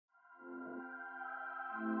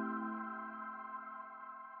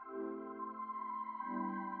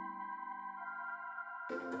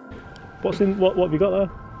What's in? What have you got there?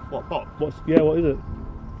 What box? Yeah, what is it? Is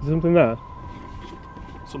there something there?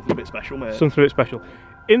 Something a bit special, mate. Something a bit special.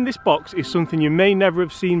 In this box is something you may never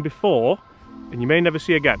have seen before, and you may never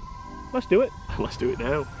see again. Let's do it. Let's do it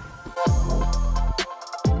now.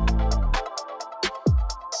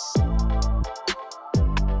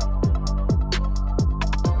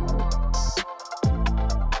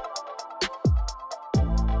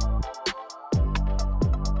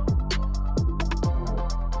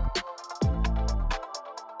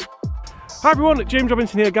 Hi everyone, James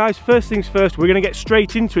Robinson here guys. First things first, we're going to get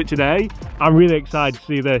straight into it today. I'm really excited to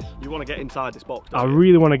see this. You want to get inside this box, don't I you?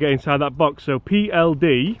 really want to get inside that box. So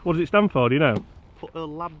PLD, what does it stand for, do you know?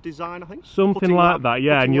 Lab design, I think? Something like that,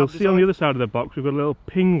 yeah. And you'll see on the other side of the box, we've got a little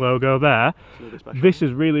ping logo there. This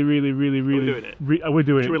is really... We're doing it. We're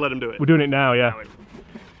doing it. Should we let them do it? We're doing it now, yeah.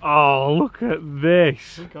 Oh, look at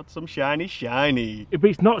this. We've got some shiny. But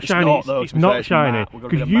it's not shiny, it's not shiny.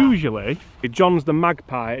 Because usually, John's the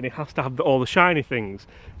magpie and he has to have all the shiny things.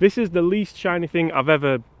 This is the least shiny thing I've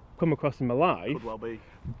ever come across in my life. Could well be.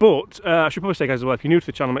 But I should probably say, guys, as well, if you're new to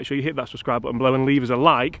the channel, make sure you hit that subscribe button below and leave us a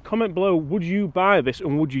like. Comment below, would you buy this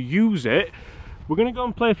and would you use it? We're going to go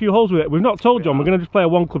and play a few holes with it. We've not told John, we're going to just play a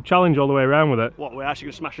one club challenge all the way around with it. What, we're actually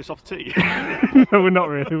going to smash this off the tee? No, we're not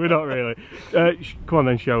really. Come on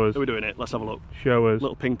then, show us. We're doing it, let's have a look. Show us.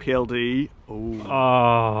 Little ping PLD. Ooh.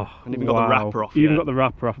 Oh, and even got the wrapper off. Even got the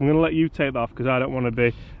wrapper off. I'm going to let you take that off because I don't want to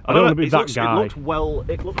be. I don't want to be that guy.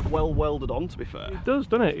 It looks well welded on, to be fair. It does,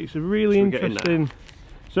 doesn't it? It's a really interesting.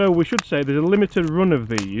 So we should say there's a limited run of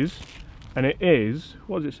these, and it is,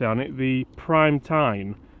 what does it say on it? The Prime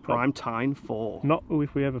Time. Prime Time 4. Not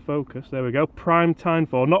if we ever focus. There we go. Prime Time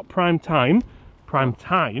 4, not Prime Time. Prime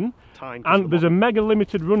Time. And there's a mega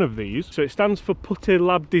limited run of these. So it stands for Putter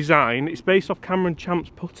Lab Design. It's based off Cameron Champ's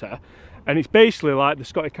putter, and it's basically like the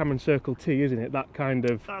Scotty Cameron Circle T, isn't it? That kind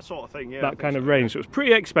of. That sort of thing, yeah. That kind of range. So it's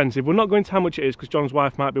pretty expensive. We're not going to how much it is because John's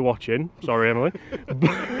wife might be watching. Sorry, Emily.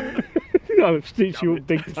 I've stitched you up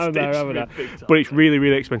big time there, haven't I? But it's really,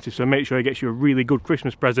 really expensive, so make sure he gets you a really good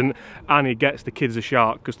Christmas present and he gets the kids a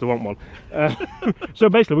shark because they want one. So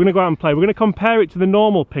basically, we're going to go out and play. We're going to compare it to the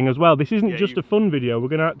normal ping as well. This isn't just a fun video. We're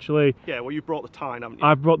going to actually... Yeah, well, you brought the Tyne, haven't you?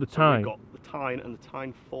 I've brought the Tyne. So we've got the Tyne and the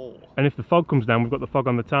Tyne 4. And if the fog comes down, we've got the fog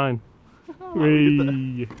on the Tyne.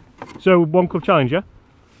 So, one club challenge, yeah?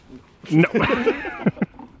 No.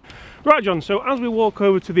 Right, John, so as we walk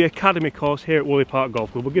over to the Academy course here at Woolley Park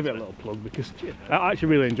Golf Club, we'll give it a little plug because I actually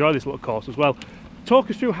really enjoy this little course as well. Talk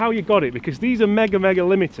us through how you got it, because these are mega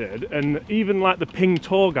limited and even like the ping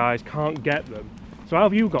tour guys can't get them. So how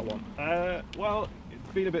have you got one? Well,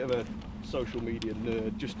 it's been a bit of a social media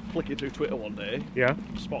nerd, just flicking through Twitter one day. Yeah.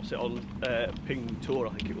 Spots it on Ping Tour, I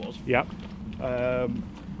think it was. Yeah.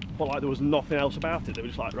 But like there was nothing else about it. They were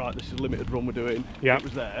just like, right, this is a limited run we're doing. Yeah. It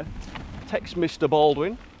was there. Text Mr.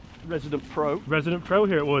 Baldwin. Resident Pro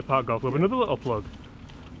here at Woolley Park Golf Club. Another little plug.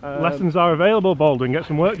 Lessons are available, Baldwin. Get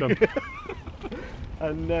some work done.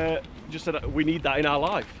 And just said we need that in our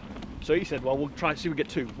life. So he said, well, we'll try to see if we get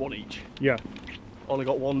two, one each. Yeah. Only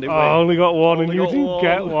got one, didn't we? Only got one, and you didn't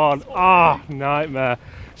get one. Ah, nightmare.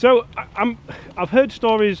 So I've heard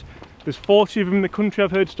stories. There's 40 of them in the country.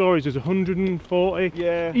 I've heard stories. There's 140.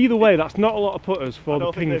 Yeah. Either way, that's not a lot of putters for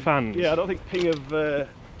the Ping fans. Yeah, I don't think Ping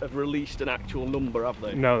have released an actual number, have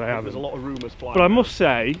they? No, they haven't. There's a lot of rumours flying. But I must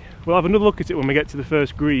say, we'll have another look at it when we get to the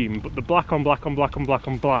first green, but the black on black on black on black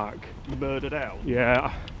on black. Murdered out.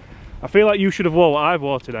 Yeah. I feel like you should have wore what I've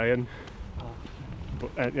wore today, and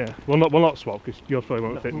but, yeah, we'll not swap because your probably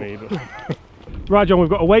won't fit me. But right, John, we've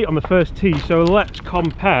got a weight on the first tee, so let's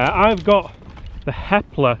compare. I've got the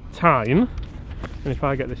Hepler Tyne, and if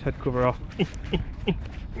I get this head cover off,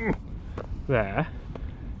 there.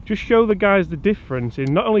 Just show the guys the difference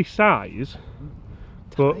in not only size,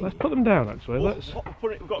 but let's put them down actually.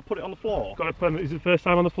 We've got to put it on the floor. Got to put them, is it the first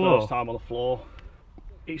time on the floor? First time on the floor.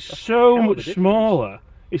 It's so much smaller.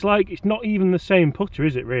 It's like, it's not even the same putter,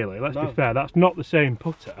 is it really? Let's be fair, that's not the same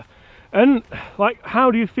putter. And like,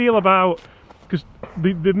 how do you feel about, because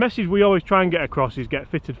the message we always try and get across is get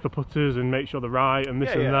fitted for putters and make sure they're right and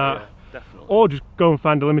this and that. Yeah, definitely. Or just go and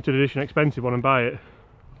find a limited edition expensive one and buy it.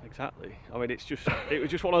 Exactly. I mean, it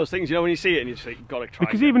was just one of those things, you know, when you see it and you just think, you've got to try.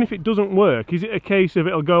 Because even if it doesn't work, is it a case of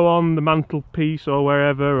it'll go on the mantelpiece or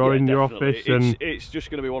wherever, or in your office? And it's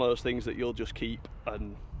just going to be one of those things that you'll just keep.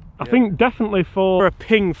 And I think definitely for a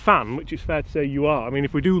Ping fan, which is fair to say you are. I mean,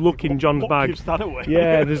 if we do look in John's bag, gives that away?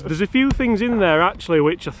 Yeah, there's a few things in there actually,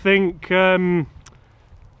 which I think. Oh,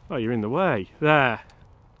 you're in the way there.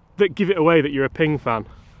 That give it away that you're a Ping fan.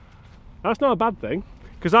 That's not a bad thing.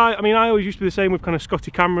 Because I mean, I always used to be the same with kind of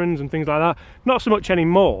Scotty Camerons and things like that. Not so much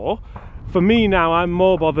anymore. for me now, I'm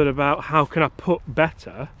more bothered about how can I putt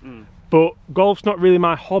better. But golf's not really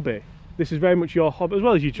my hobby. This is very much your hobby, as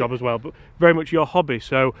well as your job as well, but very much your hobby.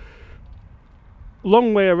 So,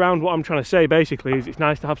 long way around what I'm trying to say basically is it's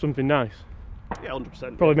nice to have something nice. Yeah,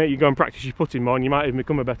 100%. Probably make you go and practice your putting more, and you might even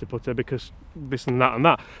become a better putter because this and that and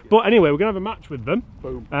that. But anyway, we're going to have a match with them.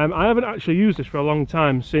 Boom. I haven't actually used this for a long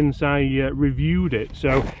time since I reviewed it,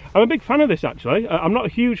 so I'm a big fan of this actually. I'm not a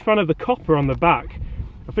huge fan of the copper on the back.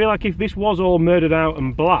 I feel like if this was all murdered out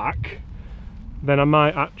and black, then I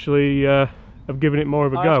might actually have given it more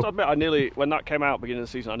of a go. I have to admit, when that came out beginning of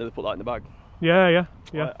the season, I nearly put that in the bag. Yeah.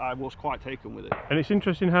 I was quite taken with it. And it's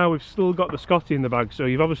interesting how we've still got the Scotty in the bag, so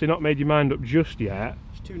you've obviously not made your mind up just yet.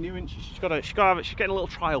 It's 2 new inches. She's getting a little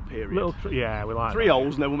trial period. Yeah, we like 3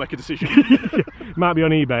 holes and then we'll make a decision. Might be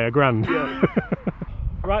on eBay, $1,000. Yeah.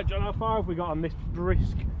 Right, John, how far have we got on this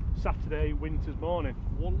brisk Saturday winter's morning?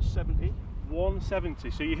 170.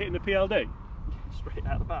 170, so you're hitting the PLD? Straight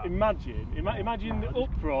out the bat. Imagine the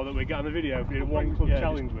uproar that we get on the video for doing a one club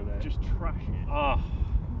challenge with it. Just trash it. Ah.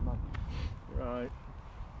 Right.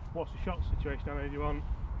 What's the shot situation now? Do you want?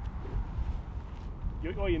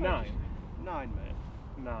 You're 9? 9, mate.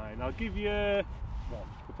 9. I'll give you 1.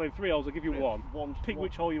 We're playing 3 holes. I'll give you 1. Pick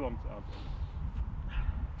which hole you want it on.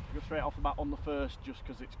 Go straight off the bat on the first, just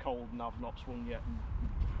because it's cold and I've not swung yet.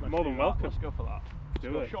 More than welcome. Let's go for that.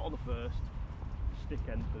 Do it. Shot on the first. Stick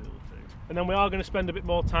end for the other 2. And then we are going to spend a bit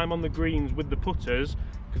more time on the greens with the putters,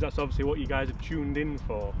 because that's obviously what you guys have tuned in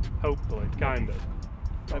for. Hopefully, kind of.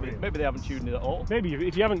 Maybe they haven't tuned in at all. Maybe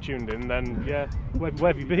if you haven't tuned in, then yeah, where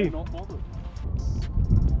have you been? Not bothered.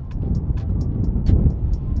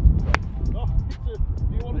 Oh,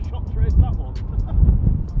 do you want a shot trace that one?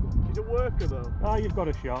 She's a worker though. Ah, you've got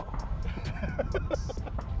a shot.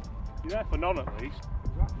 You're there for none at least.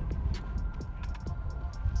 Exactly.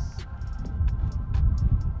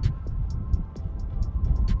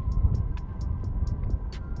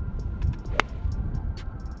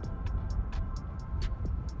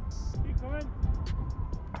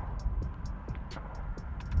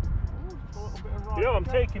 You know, I'm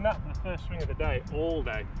taking that for the first swing of the day, all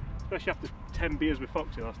day, especially after 10 beers with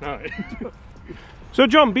Foxy last night. So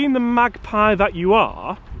John, being the magpie that you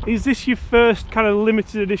are, is this your first kind of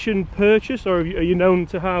limited edition purchase, or are you known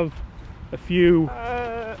to have a few?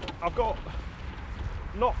 I've got,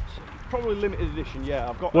 not probably limited edition, yeah.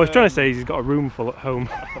 I've got. What I was trying to say is he's got a room full at home.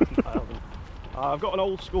 I haven't. I've got an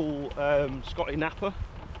old school Scotty Napper.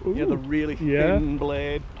 Ooh, yeah, the really thin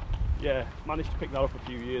blade. Yeah, managed to pick that up a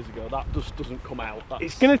few years ago. That just doesn't come out.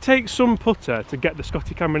 It's going to take some putter to get the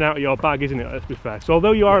Scotty Cameron out of your bag, isn't it? Let's be fair. So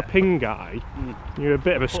although you are a ping guy, you're a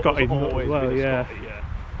bit of a Scotty nut as well, yeah.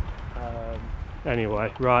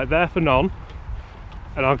 Anyway, right, there for none.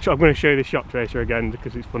 And I'm going to show you the shot tracer again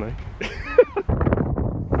because it's funny.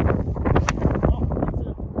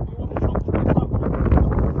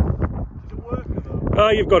 Oh,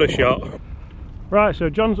 you've got a shot. Right, so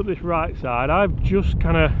John's up this right side. I've just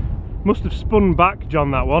kind of must have spun back John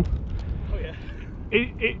that one. Oh yeah.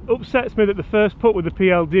 It upsets me that the first putt with the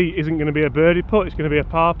PLD isn't going to be a birdie putt, it's going to be a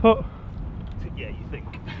par putt. Yeah, you think.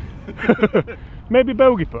 Maybe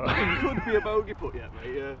bogey putt. It could be a bogey putt yet,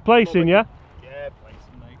 mate. Yeah. Placing, yeah? Yeah,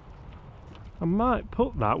 placing, mate. I might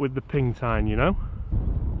put that with the ping tine, you know.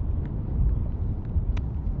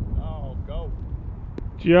 Oh, go.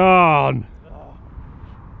 John! Oh.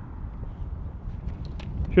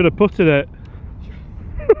 Should have putted it.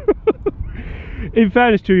 In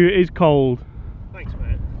fairness to you, it is cold. Thanks,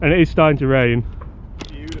 mate. And it is starting to rain.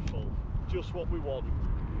 Beautiful. Just what we want.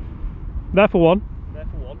 There for 1. There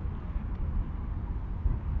for 1.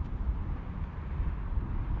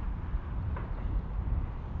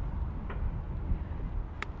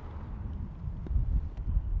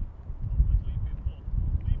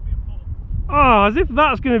 Oh, as if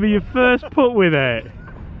that's going to be your first putt with it.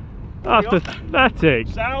 That's pathetic.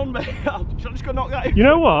 Sound, mate. I'm just going to knock that in. You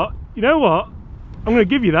know what? You know what? I'm going to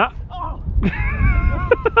give you that. Oh.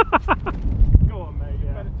 Go on, mate.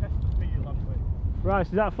 Yeah. Better test the field, haven't we? Right,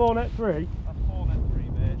 so is that 4 net 3? That's 4 net 3,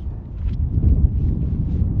 mate.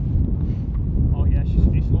 Oh yeah,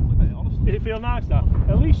 it's lovely, mate. Honestly. Did it feel nice, that?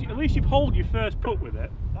 At least you've holed your first putt with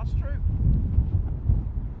it. That's true.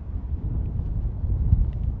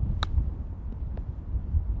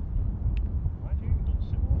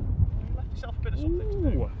 A bit of something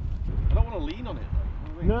to do. I don't want to lean on it though.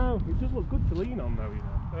 No, it does look good to lean on though, you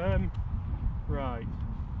know. Right.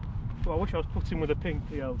 Well, I wish I was putting with a pink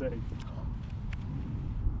PLD.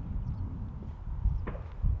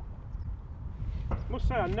 I must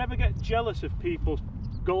say, I never get jealous of people's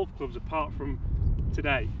golf clubs apart from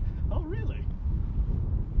today. Oh, really?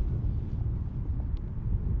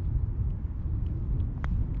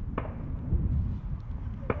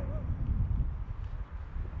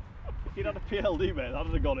 If you'd had a PLD, mate, that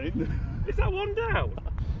would have gone in. Is that one down?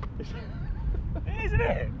 Isn't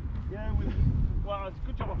it? Yeah, well, it's a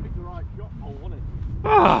good job I picked the right shot hole, wasn't it?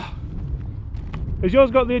 Ah! Has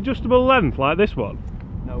yours got the adjustable length like this one?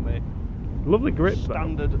 No, mate. Lovely grip.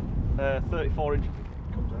 Standard 34 inch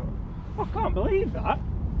comes out. Oh, I can't believe that.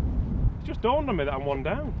 It's just dawned on me that I'm one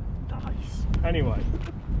down. Nice. Anyway.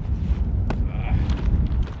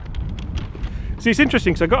 See, it's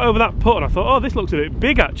interesting because I got over that putt and I thought, oh, this looks a bit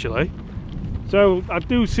big actually. So I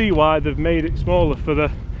do see why they've made it smaller for the,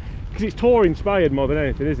 because it's tour inspired more than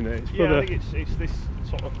anything, isn't it? It's for I think it's this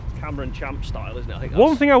sort of Cameron Champ style, isn't it? I think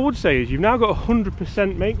one thing I would say is you've now got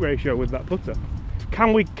 100% make ratio with that putter.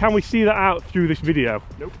 Can we see that out through this video?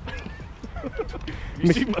 Nope.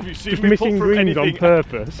 Have you seen me missing greens on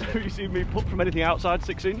purpose? Have you seen me put from anything outside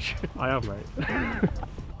 6 inch? I have, mate.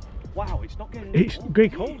 Wow, it's not getting. It's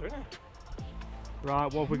getting colder, isn't it? Right,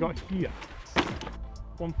 what have we got here?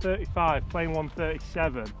 135, playing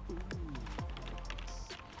 137.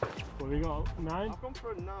 What have we got? 9? I've gone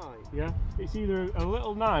for a 9. Yeah, it's either a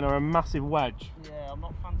little 9 or a massive wedge. Yeah, I'm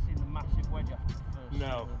not fancying the massive wedge after the first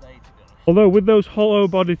No. of the day, to be honest. Although with those hollow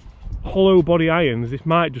body irons, this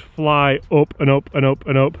might just fly up and up and up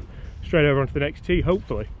and up, straight over onto the next tee,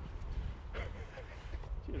 hopefully.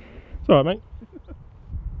 Cheers, mate. It's alright, mate.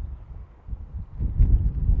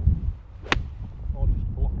 Or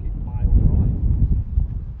just block it miles right.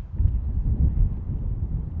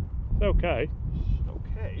 It's okay.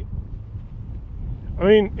 Okay. I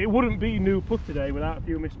mean, it wouldn't be new putt today without a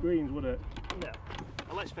few missed greens, would it? Yeah.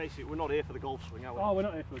 And let's face it, we're not here for the golf swing, are we? Oh, we're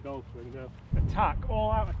not here for the golf swing, no. Attack,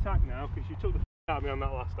 all out attack now, because you took the out of me on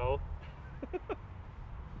that last hole.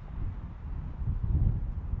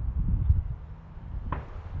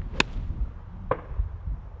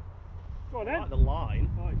 Go on, I then. like the line.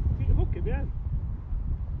 Oh, hit the hook at the end.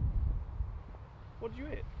 What did you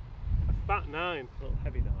hit? A fat 9. A little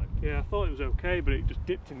heavy 9. Yeah, I thought it was okay, but it just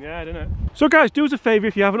dipped in the air, didn't it? So guys, do us a favour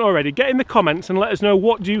if you haven't already, get in the comments and let us know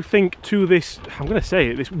what do you think to this, I'm going to say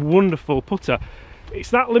it, this wonderful putter.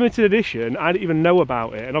 It's that limited edition, I didn't even know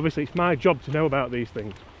about it, and obviously it's my job to know about these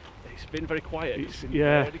things. It's been very quiet. It's been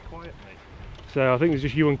yeah. very quiet, mate. So I think it's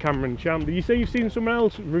just you and Cameron Champ. Did you say you've seen someone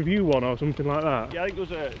else review one or something like that? Yeah, I think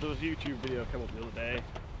there was a YouTube video came up the other day.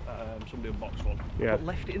 Somebody unboxed one. Yeah. But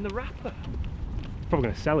left it in the wrapper. Probably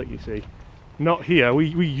going to sell it, you see. Not here, we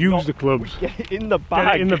use the clubs. Get it in the bag.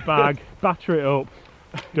 Get it in the bag, batter it up,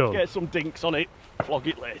 done. Get some dinks on it, flog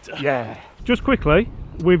it later. Yeah. Just quickly,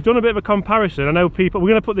 we've done a bit of a comparison. I know people, we're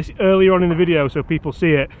going to put this earlier on in the video so people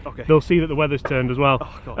see it. Okay. They'll see that the weather's turned as well.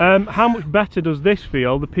 Oh, God. How much better does this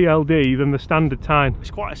feel, the PLD, than the standard Tyne?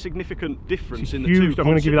 It's quite a significant difference It's in huge. the two. I'm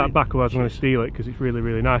going to give you that back, otherwise I'm going to steal it because it's really,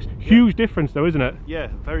 really nice. Huge difference though, isn't it?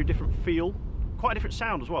 Yeah, very different feel. Quite a different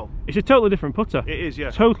sound as well. It's a totally different putter. It is, yeah.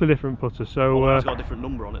 Totally different putter. So Well, it's got a different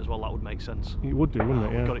number on it as well, that would make sense. it would do, wouldn't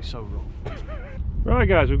it? Yeah. We got it so wrong. Right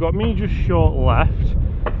guys, we've got me just short left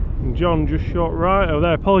and John just short right over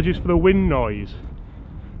there. Apologies for the wind noise.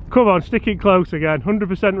 Come on, stick it close again.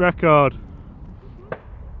 100% record.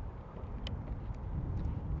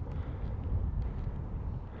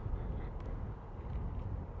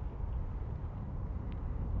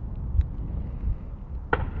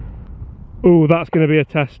 Ooh, that's going to be a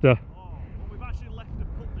tester. Oh, well, we've actually left the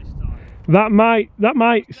putt this time. That might.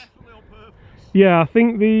 Definitely on purpose. Yeah, I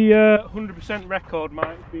think the 100% record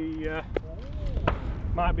might be a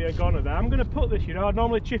goner there. I'm going to put this, you know, I'd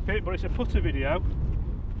normally chip it, but it's a putter video.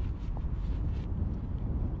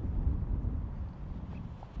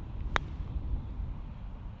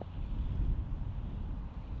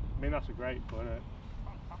 I mean, that's a great putt, isn't it?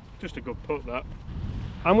 Just a good putt, that.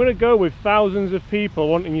 I'm going to go with thousands of people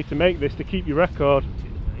wanting you to make this to keep your record.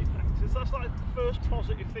 Since that's like the first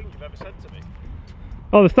positive thing you've ever said to me.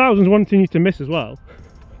 Oh, there's thousands wanting you to miss as well.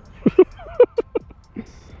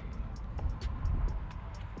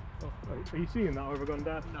 Are you seeing that, or have I gone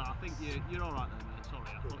down? No, I think you're alright there, mate. Sorry,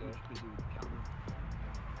 I thought you were just busy with the camera.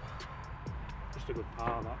 Just a good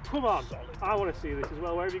par, that. Come on, solid. I want to see this as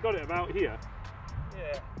well. Where have you got it, about here?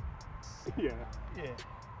 Yeah. Yeah. Yeah.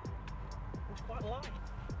 It's quite light.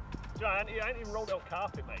 I ain't even rolled out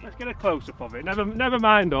carpet, mate. Let's get a close-up of it. Never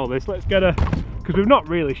mind all this. Let's get a... Because we've not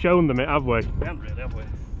really shown them it, have we? We haven't really, have we?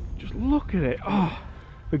 Just look at it. Oh,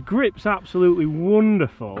 the grip's absolutely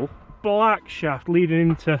wonderful. Black shaft leading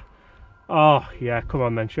into... Oh, yeah, come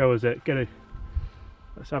on then, show us it. Get it.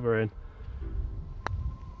 Let's have her in.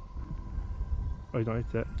 Oh, he's not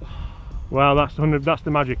hit it. Well, that's the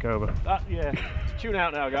magic over. Yeah. Tune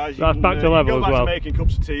out now, guys. That's back to level go back as well. To making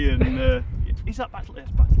cups of tea and... is that back to level?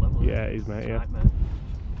 Yeah, it is, mate, yeah. Right, man.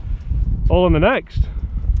 All on the next.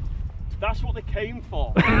 That's what they came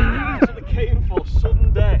for. That's what they came for,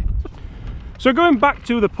 sudden death. So going back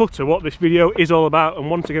to the putter, what this video is all about, and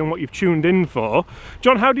once again what you've tuned in for,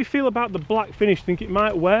 John, how do you feel about the black finish? Think it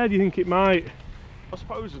might wear? Do you think it might? I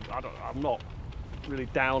suppose, I don't know, I'm not really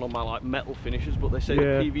down on my like metal finishes, but they say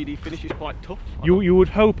Yeah. the PVD finish is quite tough. You would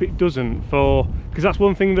hope it doesn't, because that's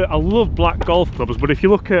one thing that I love black golf clubs, but if you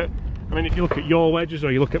look at, I mean, if you look at your wedges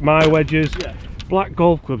or you look at my wedges, Yeah. black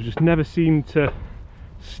golf clubs just never seem to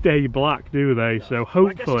stay black, do they? No. So I guess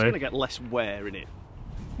hopefully, it's going to get less wear in it.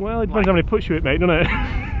 well, it depends how many puts you hit, mate, doesn't it?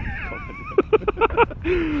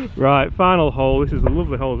 Right, final hole. This is a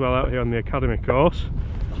lovely hole as well out here on the academy course.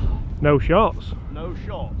 No shots. No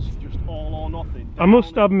shots, just all or nothing. I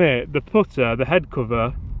must admit, the putter, the head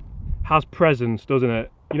cover, has presence, doesn't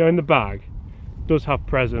it? You know, in the bag, does have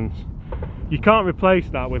presence. You can't replace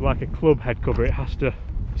that with like a club head cover. It has to.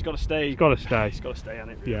 It's got to stay. It's got to stay. It's got to stay on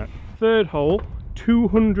it. Really. Yeah. Third hole,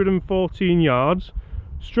 214 yards,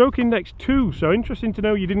 stroke index 2. So interesting to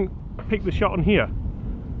know you didn't pick the shot on here.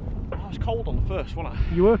 I was cold on the first, wasn't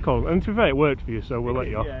I? You were cold, and to be fair, it worked for you, so we'll let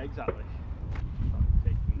you off. Yeah, exactly.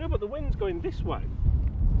 No, but the wind's going this way.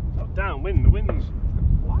 Not downwind, the wind's.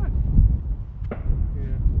 Why?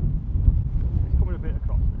 Yeah. It's coming a bit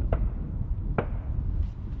across now.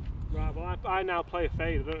 Right, well, I now play a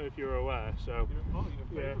fade. I don't know if you're aware, so.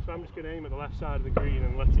 Yeah, so I'm just going to aim at the left side of the green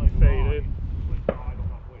and let it fade in.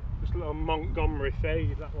 Just a little Montgomery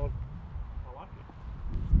fade, that one. I like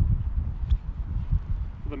it.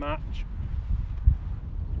 For the match.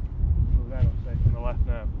 Oh, they're not safe on the left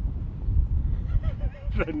now.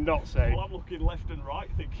 They're not safe. Well, I'm looking left and right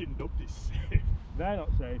thinking nobody's safe. They're not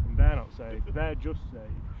safe and they're not safe. They're just safe.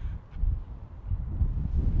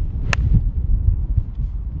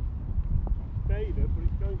 Fader, but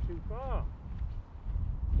it's going too far.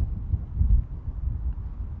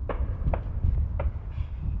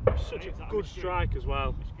 Such a good strike as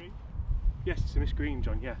well. Yes, it's a miss green,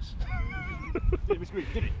 John, yes. Did it miss green?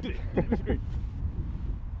 Did it? Miss green?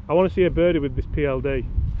 I want to see a birdie with this PLD.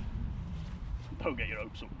 Don't get your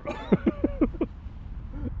hopes up, bro.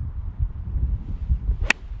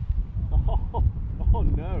 oh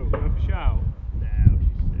no. Worth a shout. No,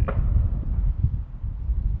 she's sick.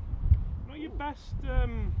 Not your best,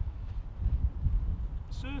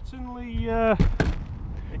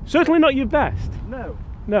 certainly not your best. No.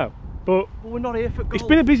 No, but Well, we're not here for golf. it's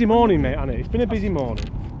been a busy morning, mate, hasn't it? It's been a busy morning.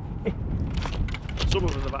 Some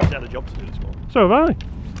of us have actually had a job to do this morning. So have I.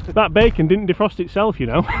 That bacon didn't defrost itself, you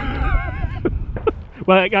know.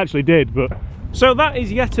 Well, it actually did, but... So that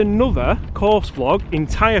is yet another course vlog,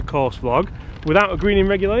 entire course vlog, without a green in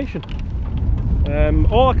regulation.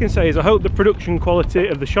 All I can say is I hope the production quality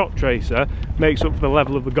of the shot tracer makes up for the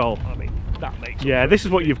level of the golf. I mean, that makes Yeah, this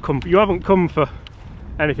is what you've come for. You haven't come for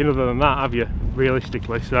anything other than that, have you,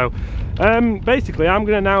 realistically? So basically I'm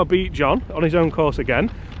going to now beat John on his own course again.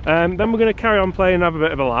 Then we're going to carry on playing and have a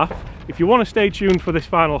bit of a laugh. If you want to stay tuned for this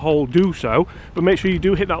final hole, do so, but make sure you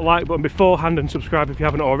do hit that like button beforehand and subscribe if you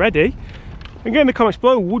haven't already. And get in the comments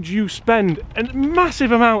below, would you spend a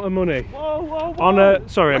massive amount of money on a,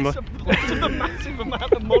 sorry Emma, That's a massive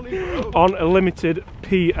amount of money, bro. on a limited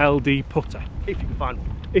PLD putter? If you can find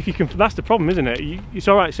one. If you can, that's the problem, isn't it? It's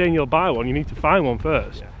all right saying you'll buy one, you need to find one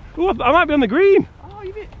first. Yeah. Ooh, I might be on the green. Oh,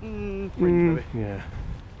 you bit. Yeah.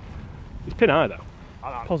 It's pin high though.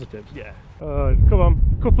 Positives. Yeah. Come on,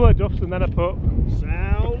 couple of duffs and then a putt.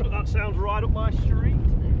 That sounds right up my street.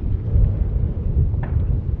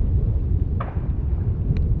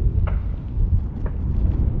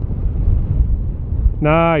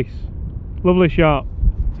 Nice. Lovely shot.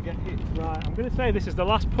 To get hit. Right, I'm going to say this is the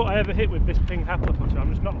last putt I ever hit with this Ping Hepler putter. I'm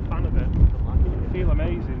just not a fan of it. I feel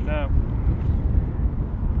amazing now.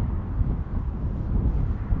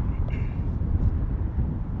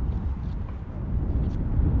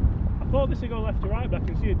 I thought this would go left to right, but I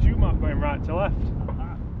can see a dew mark going right to left.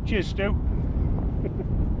 Cheers, Stu.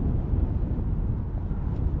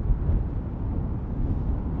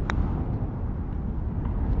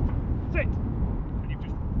 That's it. And you've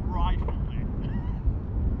just rifled it.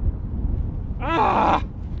 Ah!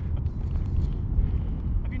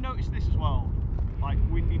 Have you noticed this as well? Like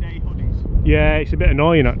windy day hoodies? Yeah, it's a bit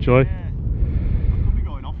annoying actually. Yeah. I could be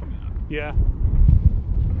going off from it. Yeah.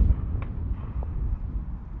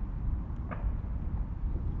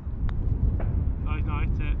 Oh, he's not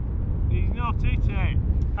hit it. He's not hit it.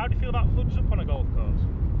 How do you feel about hoods up on a golf course?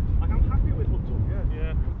 Like, I'm happy with hoods up, yeah.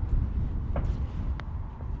 Yeah.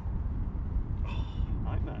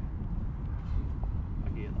 Nightmare.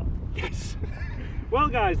 I hear that. Yes. Well,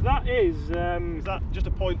 guys, that is. Is that just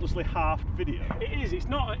a pointlessly halved video? It is. It's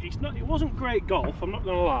not. It wasn't great golf. I'm not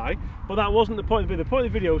going to lie, but that wasn't the point of the video. The point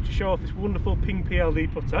of the video was to show off this wonderful Ping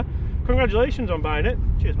PLD putter. Congratulations on buying it.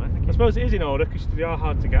 Cheers, mate. Thank you. I suppose it is in order because they are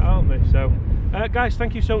hard to get, aren't they? So, guys,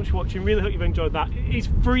 thank you so much for watching. Really hope you've enjoyed that. It is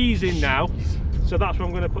freezing now, so that's where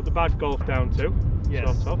I'm going to put the bad golf down to.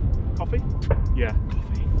 Yes. Sort of. Coffee? Yeah.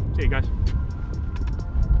 Coffee. See you guys.